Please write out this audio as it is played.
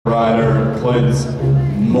Rider Clint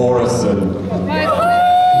Morrison. Clint!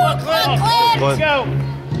 Let's go.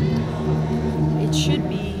 It should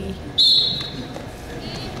be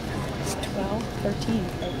 12, 13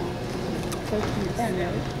 right now. 13, 10,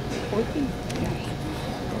 right? 14?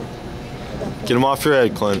 Yeah. Get him off your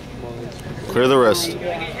head, Clint. Clear the wrist.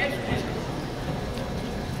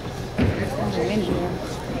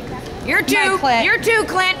 You're two. You're two,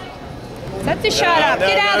 Clint. Set the shot up.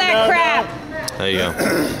 Get out of that crap. There you go.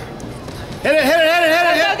 Hit it, hit it, hit it, hit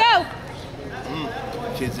it, hit it. Go,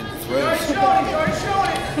 go, Kids in the throat.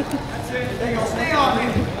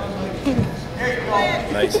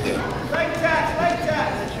 Nice hit.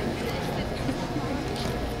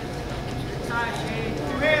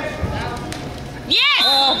 Yes!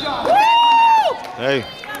 Hey.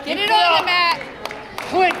 Get it on the mat.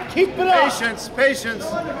 Clint, keep it up. Patience, patience.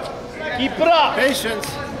 Keep it up. Patience.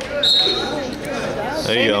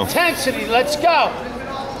 There you go. Intensity, let's go.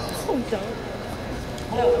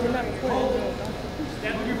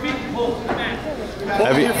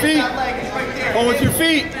 Heavy, Your feet. Pull with your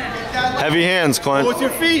feet. heavy hands, Pull Clint. with your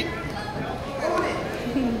feet.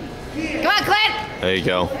 Come on, Clint. There you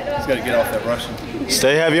go. He's got to get off that Russian.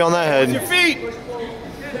 Stay heavy on that Your head. feet.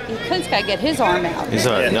 Clint's got to get his arm out. He's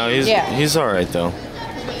all right. No, he's all right though.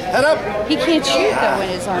 Head up. He can't shoot though when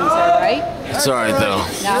his arm's out, right? It's all right though.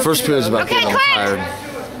 No? First period's about Okay, getting all Clint.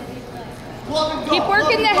 tired. Keep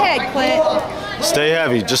working the head, Clint. Stay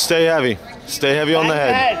heavy. Just stay heavy. Stay heavy on the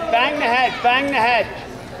head. Bang the head, bang the head.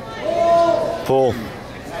 Pull.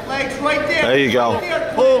 Legs right there. There you go.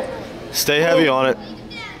 Pull. Stay heavy on it.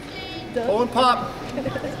 Pull and pop.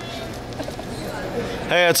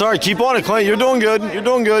 Hey, it's all right. Keep on it, Clint. You're doing good. You're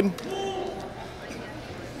doing good.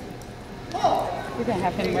 You're going to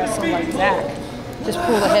have him wrestle like Zach. Just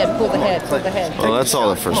pull the head, pull the head, pull the head. Well, that's all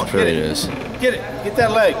the first period is. Get it. Get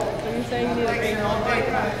that leg.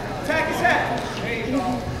 Attack his head.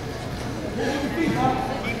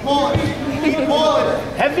 Keep pulling. Keep pulling.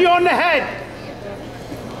 Heavy on the head.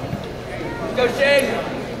 Go, Shane.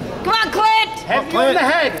 Come on, Clint. Heavy on the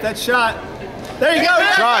head. That shot. There you go.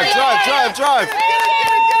 Drive, drive, drive, drive. Get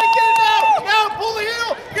it now. Now, pull the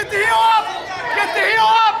heel. Get the heel up. Get the heel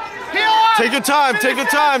up. Heel up. Take your time, take your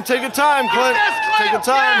time, take your time, Clint. Take your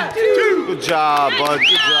time. Good job, bud.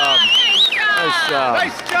 Good job. Nice job.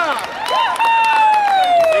 Nice job.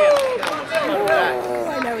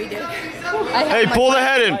 I know he did. Hey, pull the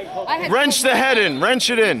head in. Wrench the head in. Wrench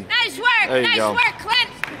it in. Nice work. There you Nice go. work, Clint.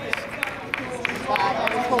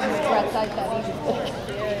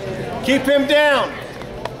 Keep him down.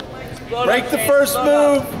 Break the first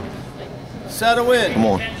move. Settle in. Come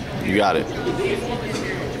on. You got it.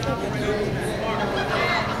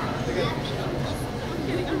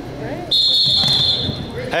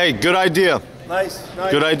 Hey, good idea. Nice.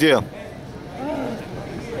 Nice. Good idea.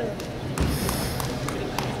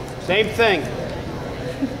 Same thing.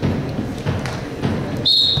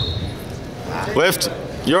 Lift.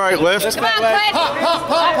 You're all right, lift. Come on, Clint. Pop, pop,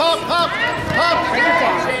 pop, pop, pop, pop.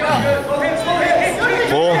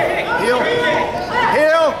 Pull. Heel.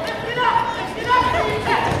 Heel.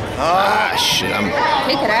 Ah, shit. I'm.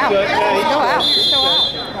 Take it out. Go out. Just go out.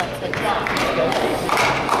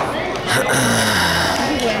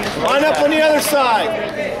 Line up on the other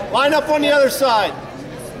side. Line up on the other side.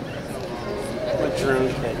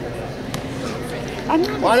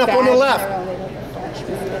 Line up on the left.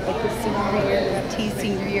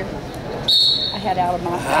 Senior year. I had out of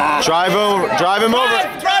my. Drive over. Drive him over.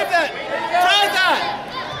 Drive that. Drive that.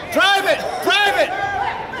 Drive it. Drive it.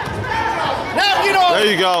 Now get on. There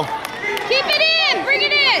you go. Keep it in. Bring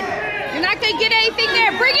it in. You're not going to get anything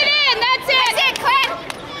there. Bring it in. That's it. That's it, Clint.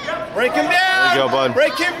 Break him down. There you go, bud.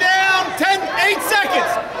 Break him down. 8 seconds.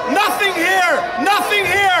 Nothing here. Nothing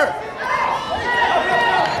here.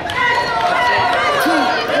 2,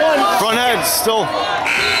 1. Front head still.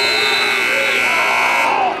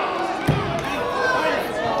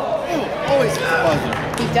 Always hit the buzzer.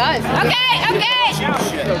 He does. Okay, okay.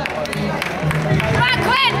 Come on,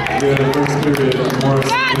 Clint. The first period,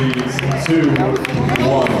 Morrison leads 2-1. Come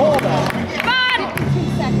on.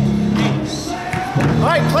 All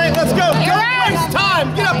right, Clint, let's go. You're Don't out. waste time.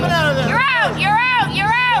 Get up and out of there. You're out. You're out. You're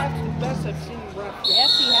out.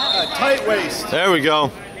 Yes, he has. Tight waist. There we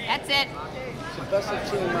go. That's it.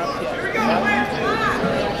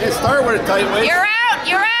 Yeah, start with a tight waist. You're out.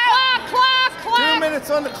 You're out. Clock. 2 minutes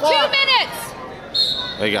on the clock. 2 minutes.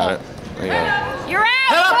 They got it. They got it. You're out.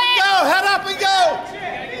 Head up and Clint. go. Head up and go.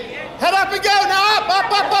 Head up and go. Now up, up,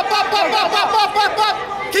 up, up, up, up, up, up, up, up, up.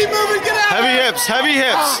 Keep moving. Get out. Heavy hips. Heavy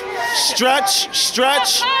hips. Stretch,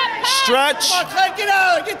 stretch, stretch. Come on, Clint, get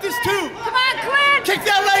out. Get this two. Come on, Clint. Kick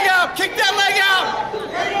that leg out. Kick that leg out.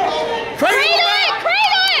 Cradle it.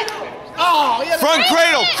 Cradle it. Oh, yeah. Front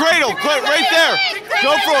cradle, cradle, Clint, right there.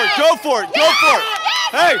 Go for it, go for it, go for it.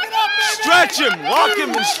 Hey, stretch him, lock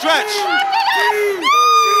him and stretch.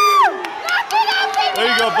 There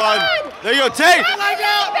you go, bud. There you go, take.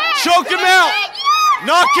 Choke him out.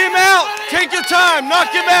 Knock him out. Take your time,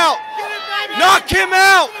 knock him out. Knock him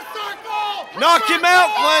out. Knock him out,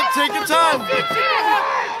 Clint, take your time.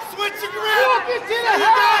 Switch the grip.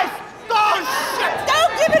 Oh, shit.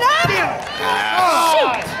 Don't give it up.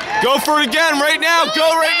 Shoot. Go for it again, right now,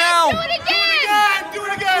 go right now. Do it again. Do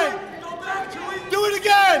it again. Do it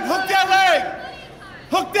again. Hook that leg.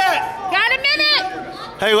 Hook that. Got a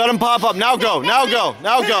minute. Hey, let him pop up. Now go, now go,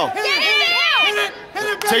 now go. Hit it. Hit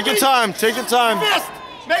it, Take your time, take your time. Fist.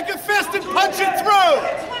 Make a fist and punch it through.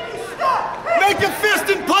 Make a fist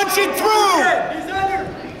and punch it through.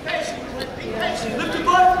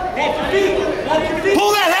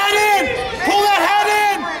 Pull that head in. Pull that head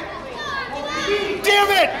in. Damn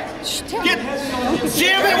it.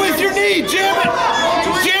 Jam it with your knee. Jam it.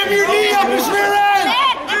 Jam your knee up his rear end.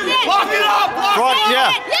 Lock it up. Lock Front, it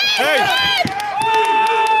up. yeah. Hey.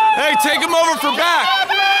 Hey, take him over for back.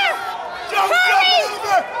 Jump it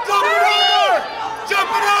over. Jump it over. Jump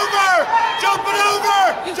it over. Jump it over.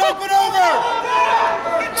 Jump it over.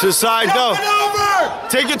 To the side, go. Jump it over.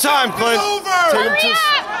 Take your time, Clint. Over. Take him to Hurry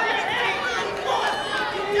up.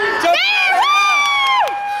 Jump it over.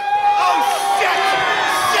 Oh, shit.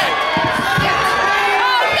 Shit.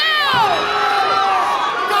 Oh, no.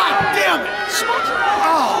 God damn it.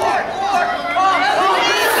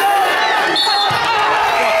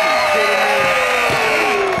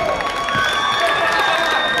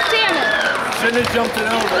 Damn it. Shouldn't have jumped it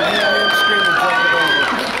over. He screaming, jump it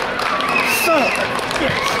over. Son of a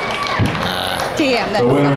bitch. Damn, The winner.